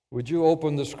Would you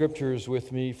open the scriptures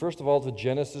with me, first of all, to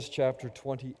Genesis chapter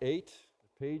 28.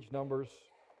 The page numbers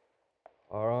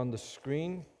are on the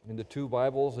screen in the two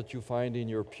Bibles that you find in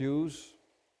your pews.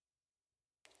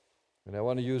 And I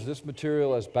want to use this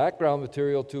material as background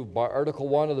material to Article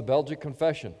 1 of the Belgic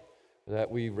Confession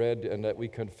that we read and that we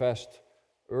confessed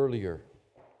earlier.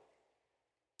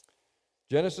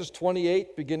 Genesis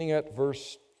 28, beginning at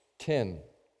verse 10.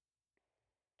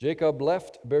 Jacob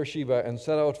left Beersheba and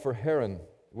set out for Haran.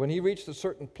 When he reached a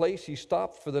certain place, he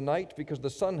stopped for the night because the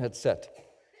sun had set.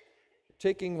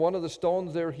 Taking one of the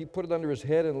stones there, he put it under his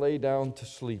head and lay down to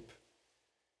sleep.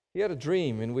 He had a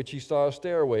dream in which he saw a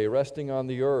stairway resting on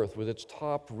the earth with its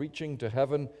top reaching to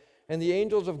heaven, and the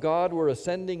angels of God were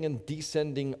ascending and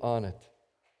descending on it.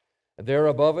 And there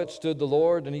above it stood the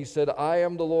Lord, and he said, I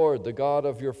am the Lord, the God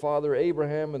of your father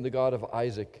Abraham and the God of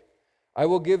Isaac. I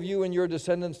will give you and your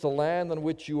descendants the land on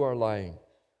which you are lying.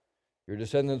 Your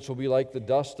descendants will be like the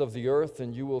dust of the earth,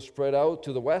 and you will spread out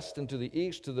to the west and to the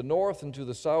east, to the north and to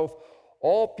the south.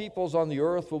 All peoples on the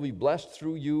earth will be blessed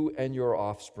through you and your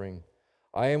offspring.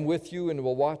 I am with you and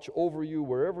will watch over you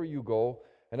wherever you go,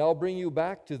 and I'll bring you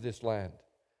back to this land.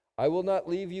 I will not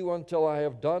leave you until I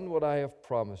have done what I have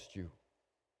promised you.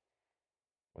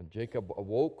 When Jacob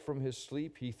awoke from his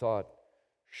sleep, he thought,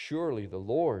 surely the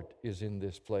Lord is in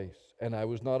this place, and I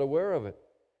was not aware of it.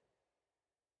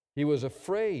 He was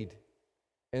afraid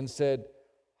and said,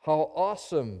 how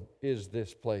awesome is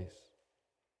this place?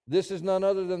 This is none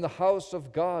other than the house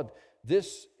of God.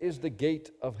 This is the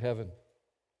gate of heaven.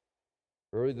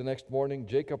 Early the next morning,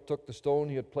 Jacob took the stone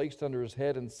he had placed under his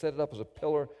head and set it up as a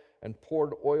pillar and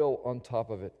poured oil on top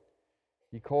of it.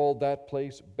 He called that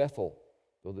place Bethel,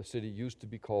 though the city used to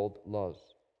be called Luz.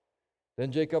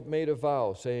 Then Jacob made a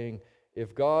vow, saying,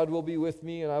 if God will be with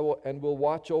me and will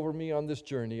watch over me on this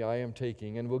journey I am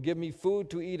taking, and will give me food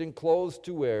to eat and clothes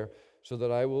to wear, so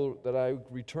that I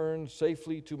return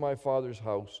safely to my father's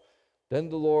house, then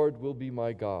the Lord will be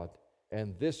my God,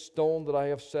 and this stone that I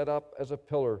have set up as a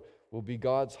pillar will be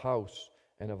God's house,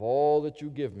 and of all that you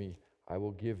give me, I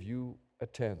will give you a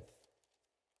tenth.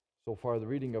 So far, the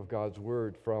reading of God's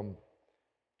word from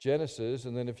Genesis,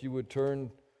 and then if you would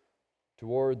turn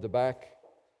toward the back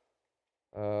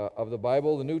of the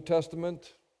Bible, the New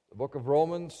Testament, the book of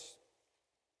Romans.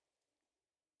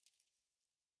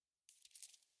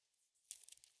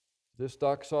 This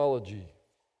doxology,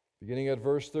 beginning at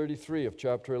verse 33 of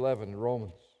chapter 11 in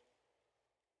Romans.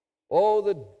 Oh,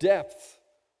 the depth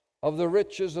of the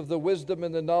riches of the wisdom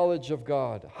and the knowledge of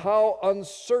God! How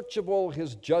unsearchable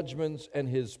his judgments and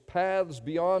his paths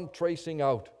beyond tracing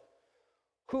out!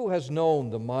 Who has known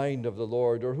the mind of the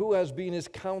Lord, or who has been his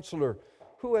counselor?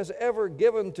 Who has ever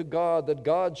given to God that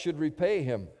God should repay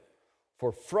him?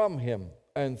 For from him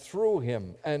and through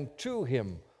him and to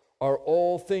him are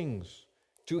all things.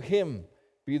 To him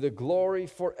be the glory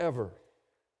forever.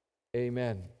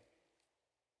 Amen.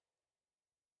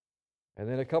 And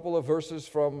then a couple of verses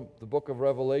from the book of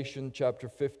Revelation, chapter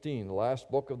 15, the last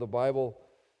book of the Bible.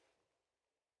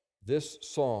 This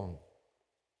song,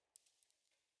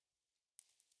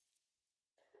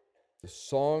 the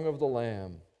song of the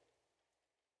Lamb.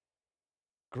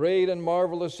 Great and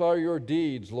marvelous are your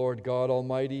deeds, Lord God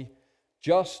Almighty.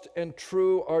 Just and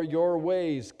true are your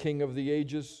ways, King of the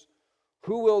ages.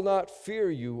 Who will not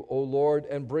fear you, O Lord,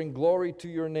 and bring glory to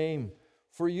your name?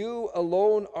 For you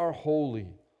alone are holy.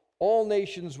 All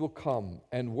nations will come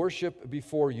and worship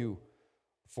before you,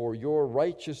 for your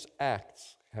righteous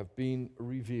acts have been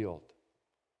revealed.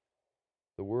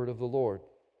 The word of the Lord.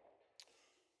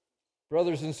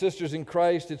 Brothers and sisters in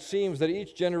Christ, it seems that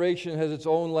each generation has its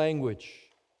own language,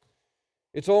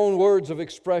 its own words of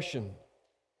expression.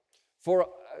 For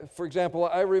example,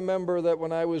 I remember that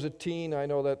when I was a teen, I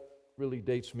know that really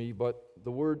dates me, but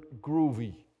the word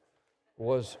groovy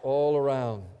was all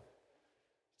around.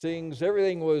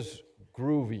 Everything was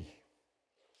groovy.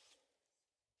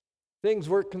 Things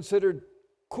were considered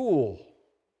cool.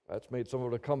 That's made some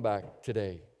of a comeback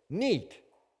today. Neat.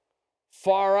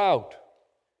 Far out.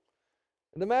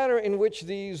 And the manner in which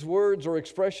these words or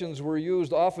expressions were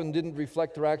used often didn't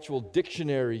reflect their actual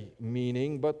dictionary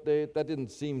meaning, but that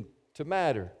didn't seem to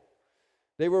matter.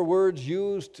 They were words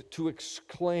used to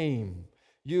exclaim,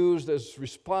 used as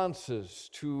responses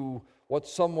to what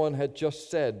someone had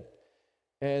just said,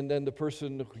 and then the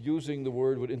person using the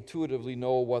word would intuitively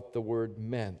know what the word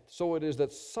meant. So it is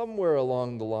that somewhere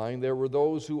along the line there were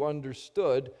those who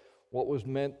understood what was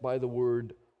meant by the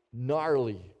word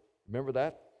gnarly. Remember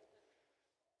that?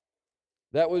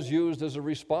 That was used as a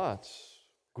response.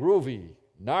 Groovy,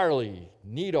 gnarly,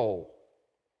 neato.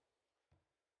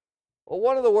 Well,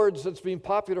 one of the words that's been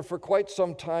popular for quite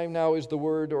some time now is the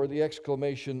word or the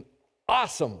exclamation,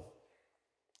 awesome.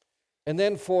 And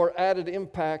then for added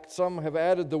impact, some have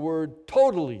added the word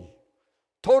totally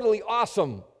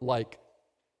awesome like.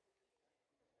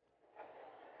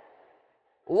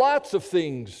 Lots of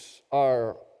things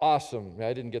are awesome.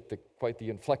 I didn't get quite the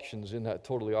inflections in that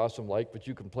totally awesome like, but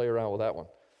you can play around with that one.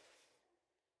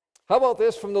 How about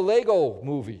this from the Lego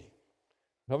movie?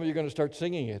 Some of you are going to start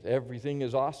singing it. Everything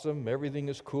is awesome. Everything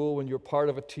is cool when you're part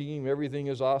of a team. Everything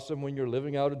is awesome when you're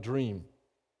living out a dream.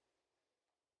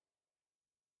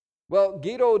 Well,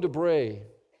 Guido de Brès,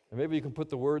 and maybe you can put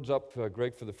the words up,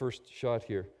 Greg, for the first shot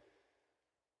here.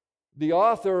 The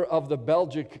author of the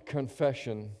Belgic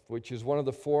Confession, which is one of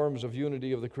the forms of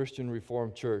unity of the Christian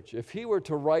Reformed Church, if he were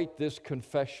to write this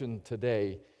confession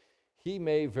today, he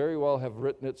may very well have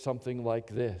written it something like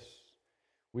this.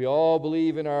 We all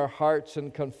believe in our hearts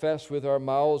and confess with our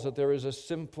mouths that there is a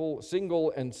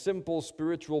single and simple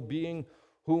spiritual being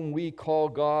whom we call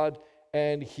God,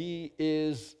 and he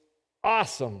is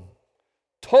awesome,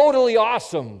 totally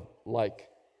awesome like.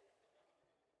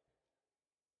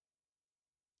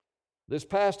 This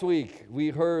past week, we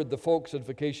heard the folks at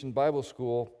Vacation Bible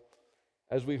School,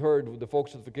 as we heard, the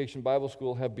folks at Vacation Bible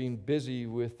School have been busy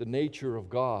with the nature of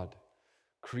God,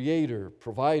 creator,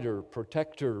 provider,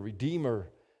 protector, redeemer,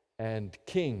 and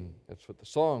king. That's what the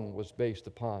song was based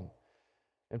upon.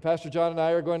 And Pastor John and I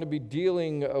are going to be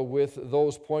dealing with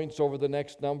those points over the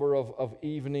next number of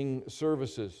evening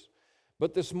services.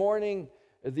 But this morning,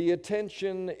 the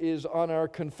attention is on our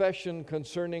confession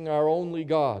concerning our only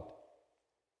God.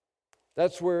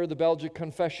 That's where the Belgic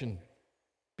Confession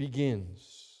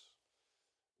begins.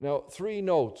 Now, 3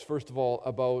 notes, first of all,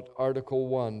 about Article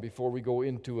 1 before we go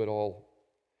into it all.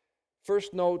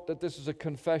 First, note that this is a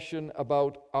confession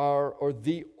about our or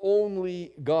the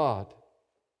only God.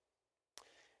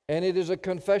 And it is a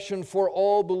confession for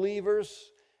all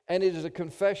believers, and it is a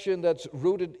confession that's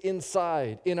rooted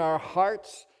inside, in our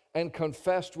hearts, and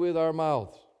confessed with our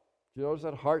mouths. Do you notice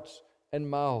that? Hearts and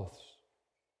mouths.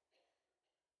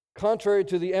 Contrary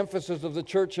to the emphasis of the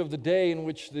church of the day in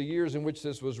which the years in which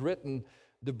this was written,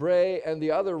 de Brès and the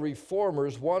other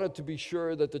reformers wanted to be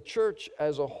sure that the church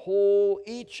as a whole,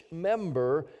 each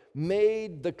member,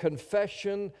 made the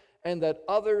confession and that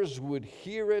others would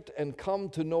hear it and come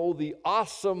to know the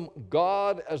awesome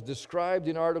God as described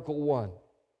in Article 1.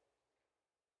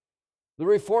 The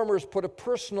reformers put a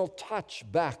personal touch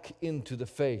back into the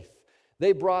faith.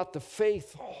 They brought the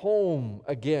faith home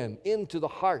again into the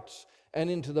hearts and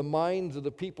into the minds of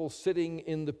the people sitting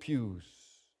in the pews.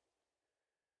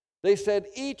 They said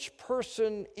each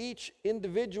person, each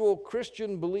individual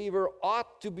Christian believer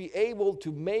ought to be able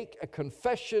to make a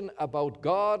confession about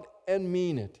God and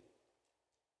mean it.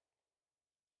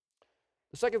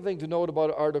 The second thing to note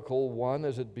about Article 1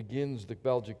 as it begins the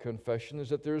Belgic Confession is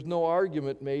that there is no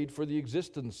argument made for the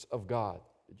existence of God.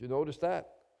 Did you notice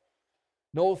that?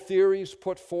 No theories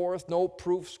put forth, no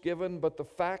proofs given, but the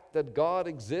fact that God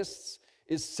exists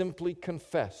is simply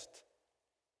confessed.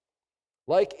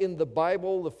 Like in the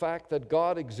Bible, the fact that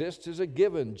God exists is a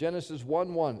given. Genesis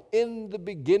 1:1, in the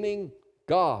beginning,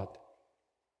 God.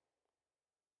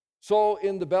 So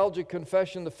in the Belgic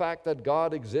Confession, the fact that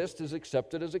God exists is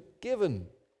accepted as a given.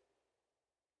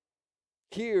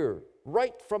 Here,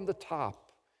 right from the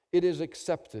top, it is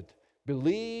accepted,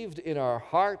 believed in our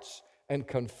hearts, and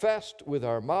confessed with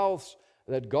our mouths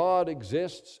that God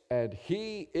exists and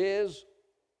He is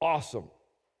awesome.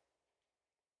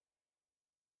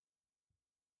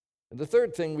 And the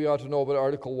third thing we ought to know about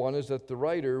Article 1 is that the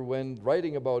writer, when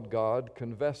writing about God,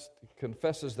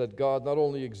 confesses that God not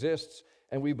only exists,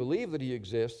 and we believe that He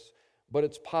exists, but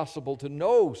it's possible to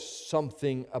know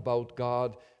something about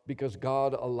God because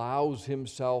God allows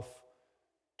Himself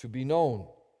to be known.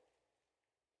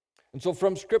 And so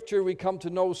from Scripture we come to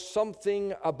know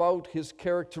something about His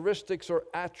characteristics or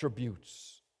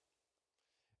attributes.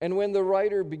 And when the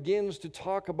writer begins to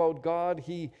talk about God,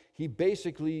 he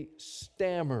basically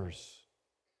stammers,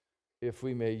 if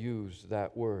we may use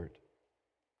that word.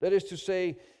 That is to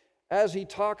say, as he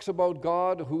talks about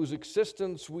God, whose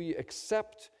existence we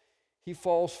accept, he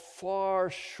falls far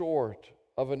short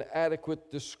of an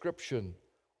adequate description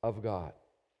of God.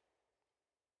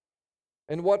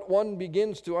 And what one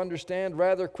begins to understand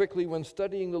rather quickly when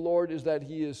studying the Lord is that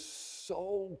He is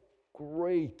so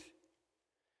great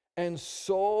and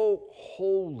so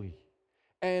holy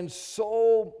and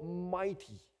so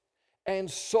mighty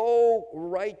and so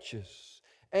righteous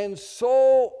and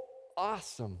so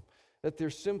awesome that there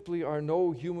simply are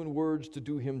no human words to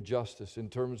do Him justice in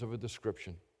terms of a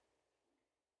description.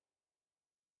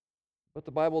 But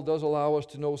the Bible does allow us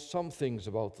to know some things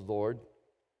about the Lord,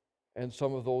 and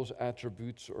some of those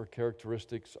attributes or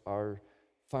characteristics are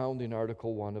found in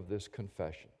Article 1 of this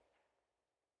confession.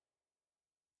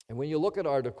 And when you look at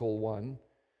Article 1,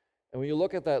 and when you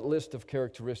look at that list of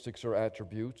characteristics or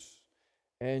attributes,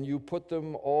 and you put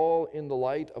them all in the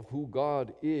light of who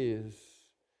God is,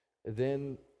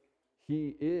 then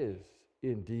He is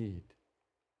indeed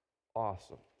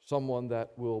awesome. Someone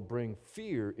that will bring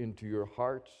fear into your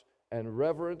hearts and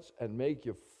reverence and make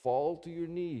you fall to your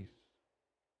knees.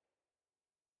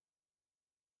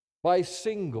 By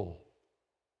single,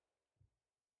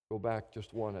 go back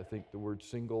just one, I think the word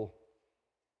single,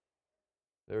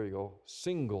 there you go,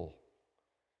 single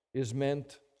is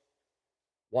meant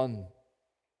one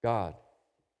God.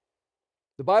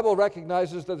 The Bible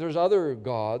recognizes that there's other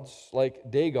gods like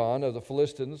Dagon of the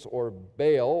Philistines or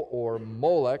Baal or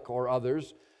Molech or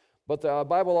others, but the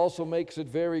Bible also makes it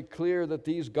very clear that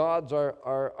these gods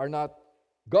are not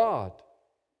God.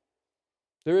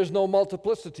 There is no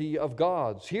multiplicity of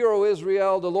gods. Hear, O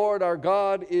Israel, the Lord our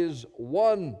God is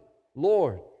one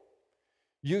Lord.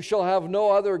 You shall have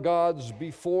no other gods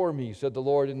before me, said the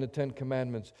Lord in the Ten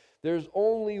Commandments. There's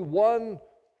only one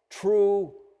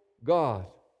true God.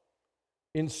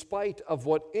 In spite of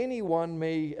what anyone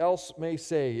else may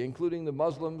say, including the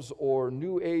Muslims or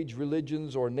New Age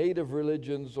religions or native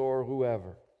religions or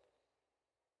whoever.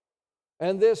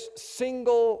 And this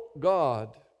single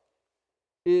God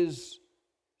is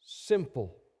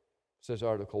simple, says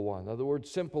Article 1. Now, the word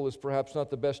simple is perhaps not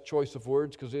the best choice of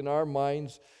words, because in our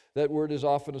minds, that word is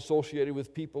often associated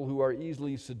with people who are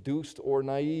easily seduced or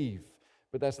naive.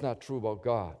 But that's not true about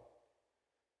God.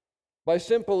 By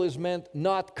simple is meant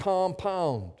not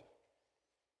compound,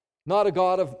 not a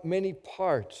God of many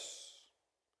parts.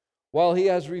 While He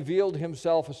has revealed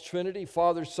Himself as Trinity,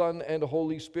 Father, Son, and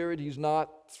Holy Spirit, He's not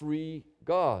three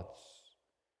gods.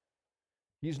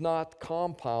 He's not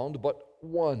compound, but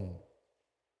one.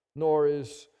 Nor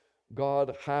is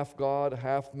God, half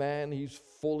man. He's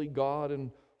fully God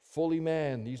and fully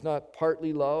man. He's not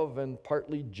partly love and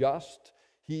partly just.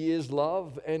 He is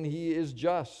love and He is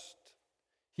just.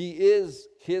 He is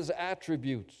His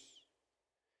attributes.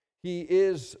 He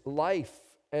is life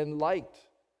and light,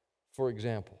 for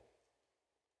example.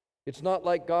 It's not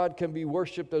like God can be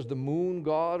worshipped as the moon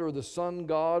god or the sun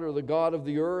god or the God of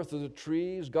the earth or the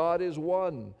trees. God is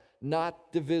one,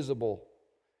 not divisible.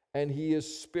 And He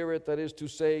is spirit, that is to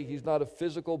say, He's not a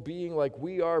physical being like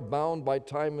we are, bound by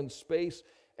time and space,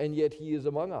 and yet He is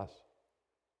among us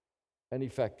and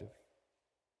effective.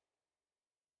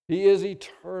 He is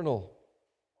eternal,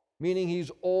 meaning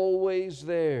He's always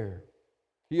there.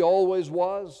 He always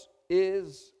was,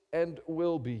 is, and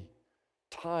will be.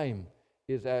 Time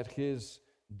is at His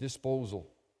disposal.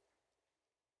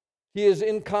 He is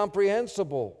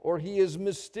incomprehensible, or He is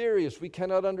mysterious. We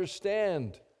cannot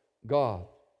understand God.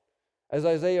 As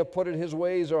Isaiah put it, His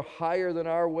ways are higher than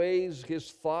our ways,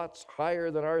 His thoughts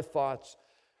higher than our thoughts.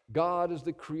 God is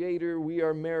the creator, we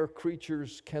are mere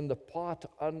creatures. Can the pot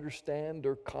understand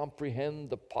or comprehend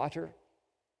the potter?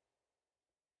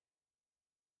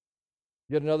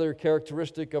 Yet another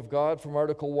characteristic of God from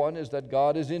Article 1 is that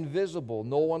God is invisible.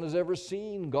 No one has ever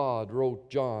seen God,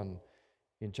 wrote John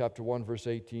in chapter 1, verse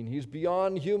 18. He's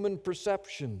beyond human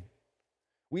perception.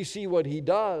 We see what He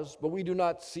does, but we do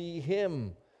not see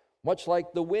Him. Much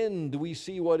like the wind, we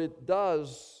see what it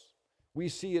does. We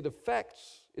see its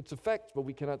effects, but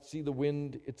we cannot see the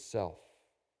wind itself.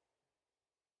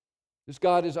 This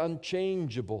God is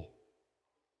unchangeable.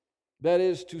 That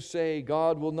is to say,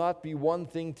 God will not be one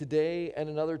thing today and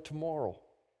another tomorrow.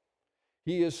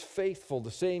 He is faithful, the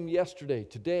same yesterday,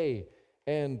 today,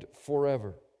 and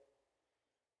forever.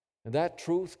 And that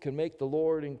truth can make the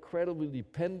Lord incredibly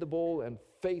dependable and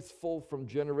faithful from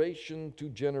generation to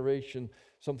generation,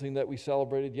 something that we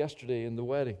celebrated yesterday in the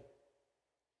wedding.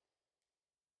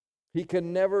 He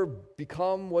can never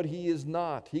become what He is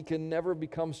not. He can never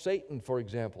become Satan, for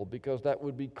example, because that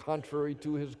would be contrary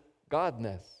to His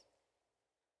godness.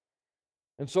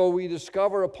 And so we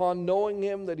discover upon knowing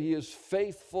Him that He is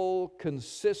faithful,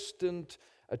 consistent,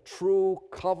 a true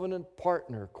covenant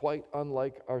partner, quite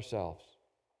unlike ourselves.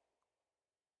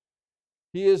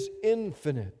 He is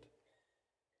infinite.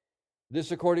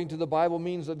 This, according to the Bible,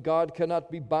 means that God cannot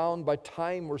be bound by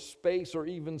time or space or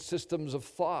even systems of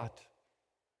thought.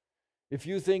 If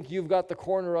you think you've got the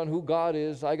corner on who God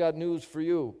is, I got news for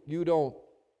you. You don't.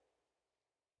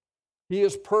 He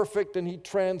is perfect and He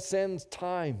transcends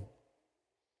time.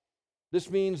 This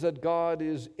means that God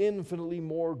is infinitely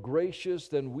more gracious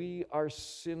than we are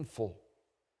sinful.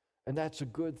 And that's a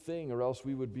good thing, or else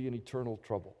we would be in eternal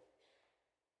trouble.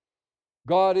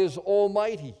 God is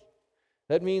almighty.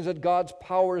 That means that God's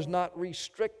power is not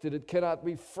restricted. It cannot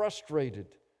be frustrated.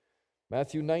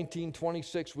 Matthew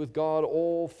 19:26, with God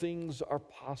all things are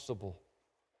possible.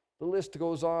 The list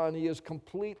goes on. He is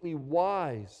completely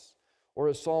wise. Or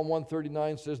as Psalm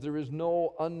 139 says, there is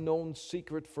no unknown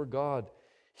secret for God.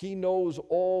 He knows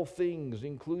all things,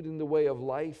 including the way of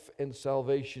life and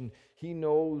salvation. He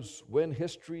knows when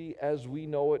history as we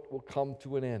know it will come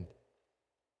to an end.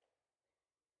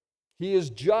 He is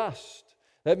just.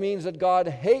 That means that God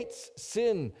hates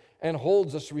sin and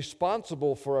holds us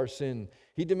responsible for our sin.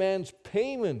 He demands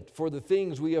payment for the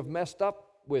things we have messed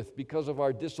up with because of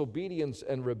our disobedience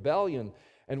and rebellion.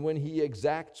 And when He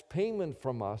exacts payment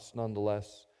from us,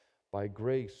 nonetheless, by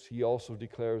grace, He also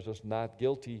declares us not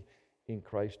guilty in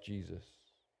Christ Jesus.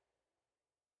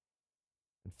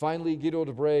 And finally, Guido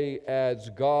de Bray adds,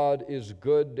 God is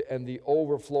good and the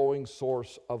overflowing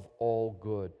source of all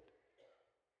good.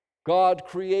 God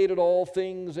created all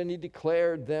things and He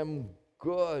declared them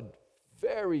good,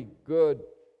 very good.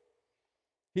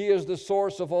 He is the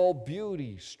source of all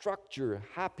beauty, structure,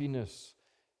 happiness,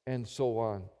 and so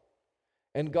on.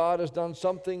 And God has done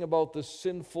something about the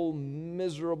sinful,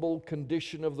 miserable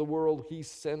condition of the world. He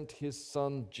sent His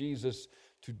Son, Jesus,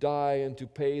 to die and to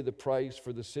pay the price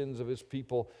for the sins of His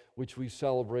people, which we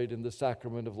celebrate in the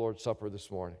sacrament of Lord's Supper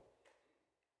this morning.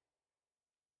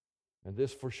 And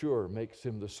this for sure makes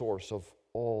Him the source of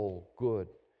all good.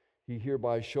 He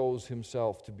hereby shows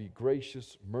Himself to be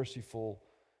gracious, merciful,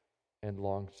 and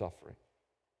long-suffering.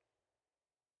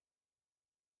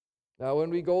 Now,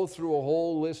 when we go through a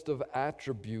whole list of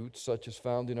attributes, such as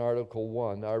found in Article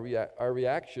 1, our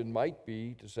reaction might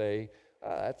be to say,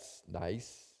 that's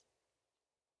nice.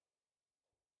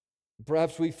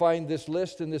 Perhaps we find this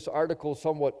list in this article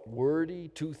somewhat wordy,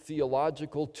 too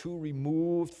theological, too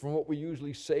removed from what we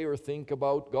usually say or think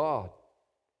about God.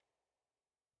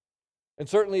 And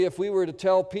certainly if we were to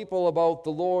tell people about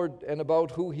the Lord and about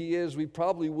who He is, we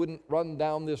probably wouldn't run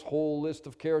down this whole list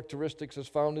of characteristics as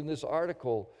found in this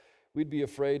article. We'd be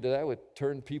afraid that would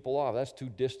turn people off. That's too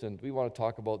distant. We want to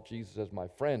talk about Jesus as my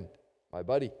friend, my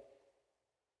buddy.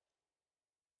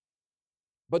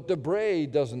 But de Bray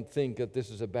doesn't think that this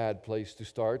is a bad place to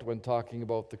start when talking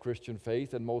about the Christian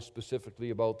faith and most specifically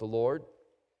about the Lord.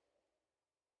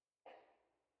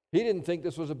 He didn't think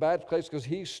this was a bad place because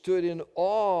he stood in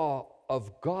awe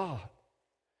of God.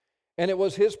 And it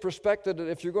was his perspective that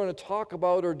if you're going to talk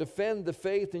about or defend the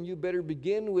faith, then you better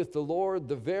begin with the Lord,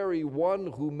 the very one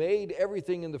who made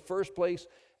everything in the first place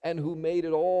and who made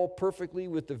it all perfectly,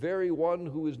 with the very one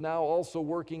who is now also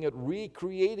working at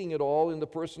recreating it all in the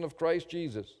person of Christ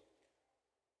Jesus.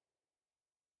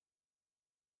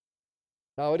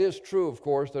 Now, it is true, of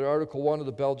course, that Article 1 of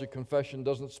the Belgic Confession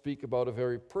doesn't speak about a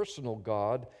very personal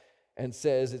God and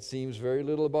says it seems very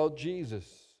little about Jesus.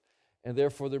 And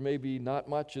therefore, there may be not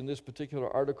much in this particular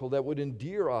article that would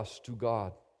endear us to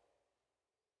God.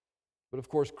 But of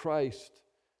course, Christ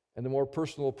and the more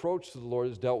personal approach to the Lord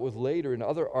is dealt with later in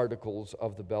other articles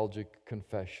of the Belgic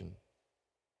Confession.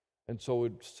 And so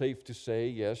it's safe to say,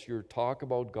 yes, your talk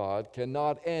about God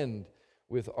cannot end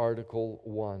with Article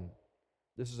 1.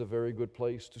 This is a very good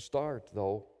place to start,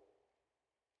 though.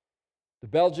 The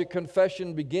Belgic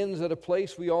Confession begins at a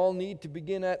place we all need to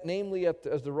begin at, namely,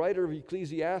 as the writer of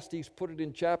Ecclesiastes put it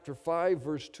in chapter 5,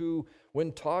 verse 2,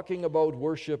 when talking about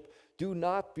worship, do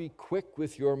not be quick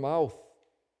with your mouth.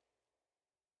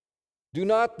 Do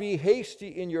not be hasty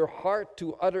in your heart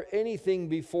to utter anything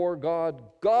before God.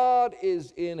 God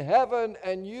is in heaven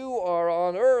and you are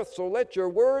on earth, so let your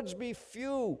words be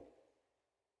few.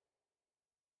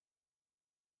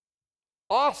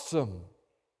 Awesome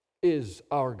is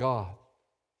our God.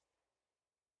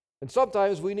 And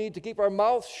sometimes we need to keep our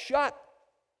mouths shut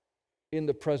in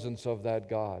the presence of that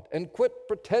God and quit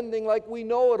pretending like we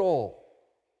know it all.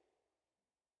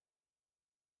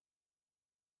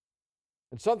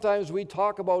 And sometimes we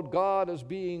talk about God as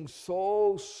being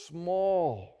so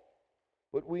small,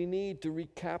 but we need to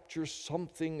recapture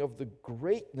something of the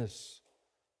greatness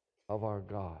of our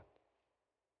God.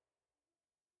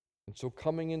 And so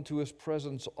coming into His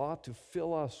presence ought to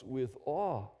fill us with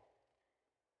awe.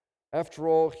 After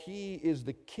all, He is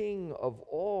the King of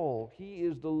all. He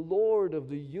is the Lord of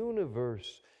the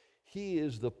universe. He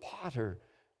is the potter.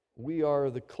 We are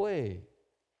the clay.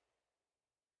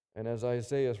 And as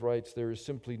Isaiah writes, there is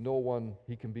simply no one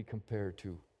He can be compared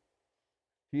to.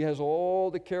 He has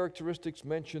all the characteristics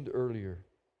mentioned earlier.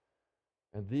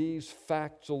 And these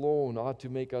facts alone ought to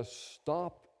make us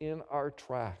stop in our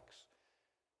tracks,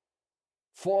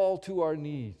 fall to our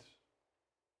knees,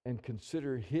 and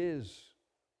consider His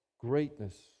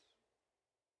greatness.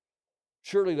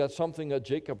 Surely that's something that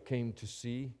Jacob came to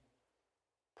see.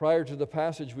 Prior to the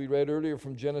passage we read earlier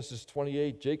from Genesis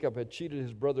 28, Jacob had cheated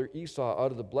his brother Esau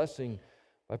out of the blessing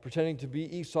by pretending to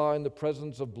be Esau in the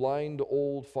presence of blind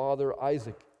old father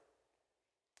Isaac.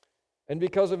 And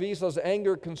because of Esau's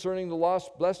anger concerning the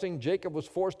lost blessing, Jacob was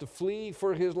forced to flee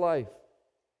for his life.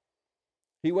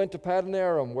 He went to Paddan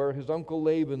Aram, where his uncle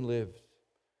Laban lived.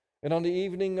 And on the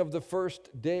evening of the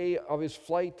first day of his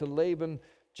flight to Laban,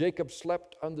 Jacob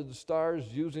slept under the stars,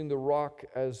 using a rock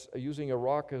as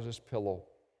his pillow.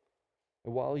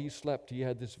 And while he slept, he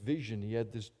had this vision, he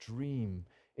had this dream.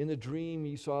 In the dream,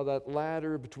 he saw that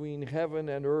ladder between heaven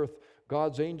and earth.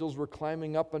 God's angels were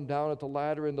climbing up and down at the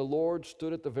ladder, and the Lord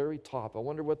stood at the very top. I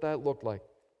wonder what that looked like.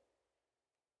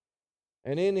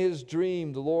 And in his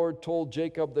dream, the Lord told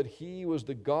Jacob that he was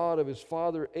the God of his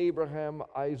father Abraham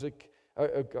and Isaac.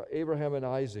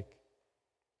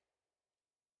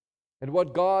 And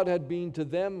what God had been to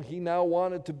them, he now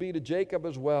wanted to be to Jacob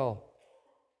as well.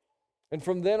 And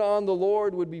from then on, the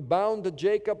Lord would be bound to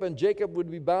Jacob, and Jacob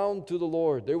would be bound to the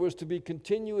Lord. There was to be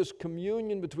continuous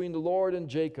communion between the Lord and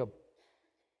Jacob.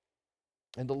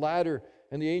 And the ladder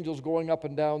and the angels going up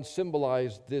and down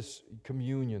symbolized this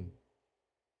communion.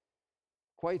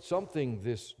 Quite something,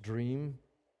 this dream.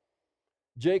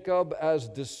 Jacob, as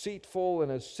deceitful and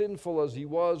as sinful as he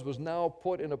was now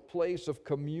put in a place of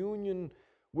communion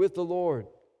with the Lord.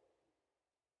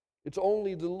 It's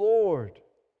only the Lord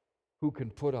who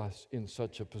can put us in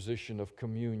such a position of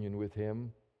communion with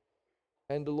Him.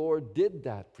 And the Lord did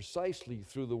that precisely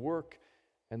through the work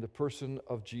and the person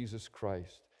of Jesus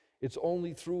Christ. It's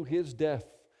only through His death,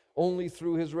 only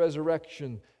through His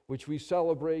resurrection, which we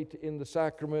celebrate in the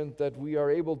sacrament, that we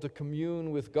are able to commune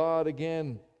with God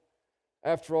again.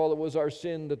 After all, it was our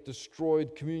sin that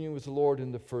destroyed communion with the Lord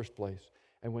in the first place.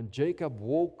 And when Jacob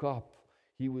woke up,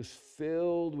 he was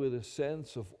filled with a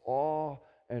sense of awe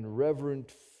and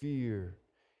reverent fear.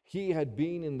 He had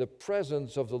been in the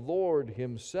presence of the Lord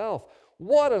Himself.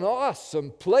 What an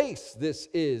awesome place this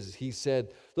is, he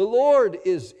said. The Lord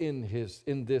is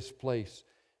in this place.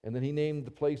 And then he named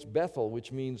the place Bethel,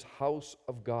 which means house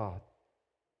of God.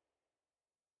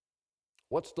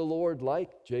 What's the Lord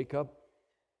like, Jacob?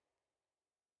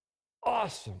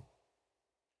 Awesome.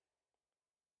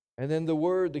 And then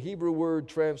the Hebrew word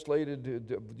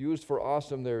used for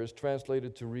awesome there is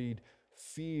translated to read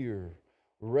fear,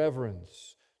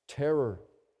 reverence, terror.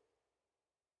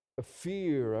 A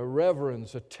fear, a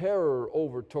reverence, a terror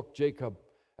overtook Jacob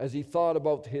as he thought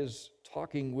about his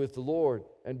talking with the Lord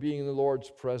and being in the Lord's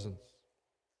presence.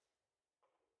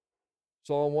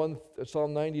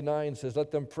 Psalm 99 says, "Let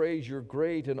them praise your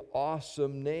great and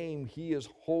awesome name. He is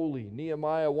holy."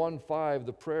 Nehemiah 1:5,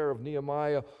 the prayer of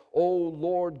Nehemiah, "O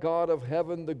Lord God of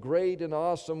heaven, the great and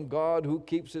awesome God who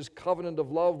keeps His covenant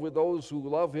of love with those who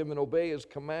love Him and obey His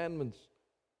commandments."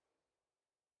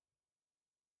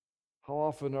 How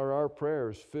often are our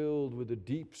prayers filled with a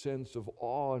deep sense of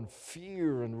awe and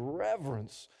fear and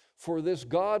reverence for this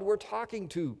God we're talking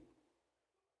to?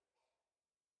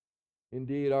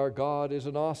 Indeed, our God is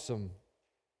an awesome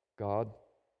God.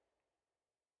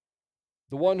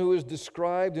 The one who is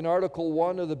described in Article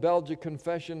 1 of the Belgic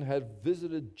Confession had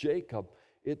visited Jacob.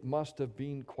 It must have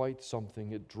been quite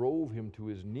something. It drove him to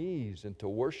his knees and to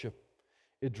worship.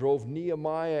 It drove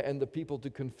Nehemiah and the people to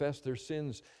confess their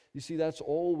sins. You see, that's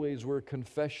always where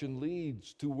confession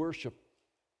leads, to worship.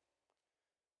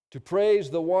 To praise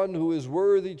the one who is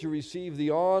worthy to receive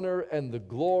the honor and the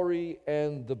glory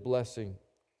and the blessing.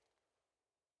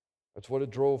 That's what it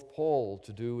drove Paul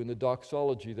to do in the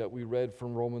doxology that we read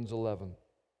from Romans 11.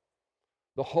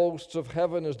 The hosts of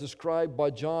heaven, as described by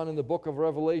John in the book of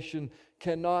Revelation,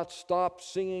 cannot stop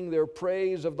singing their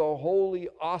praise of the holy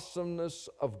awesomeness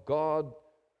of God,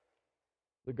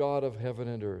 the God of heaven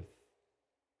and earth.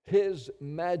 His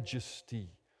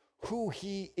majesty, who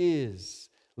He is,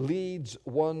 leads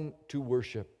one to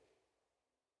worship.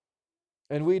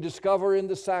 And we discover in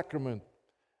the sacrament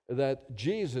that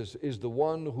Jesus is the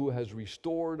one who has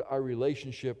restored our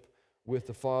relationship with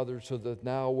the Father, so that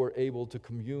now we're able to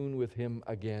commune with Him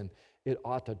again. It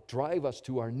ought to drive us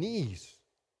to our knees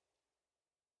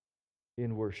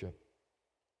in worship.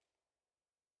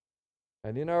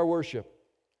 And in our worship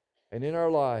and in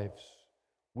our lives,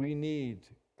 we need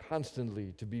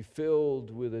constantly to be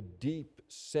filled with a deep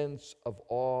sense of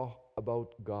awe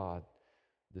about God,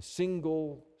 the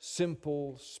single,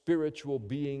 simple, spiritual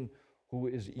being who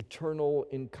is eternal,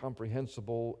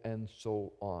 incomprehensible, and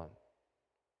so on.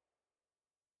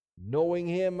 Knowing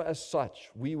Him as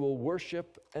such, we will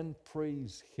worship and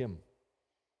praise Him.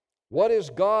 What is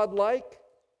God like?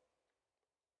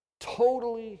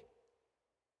 Totally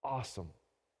awesome.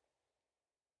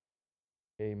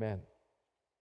 Amen.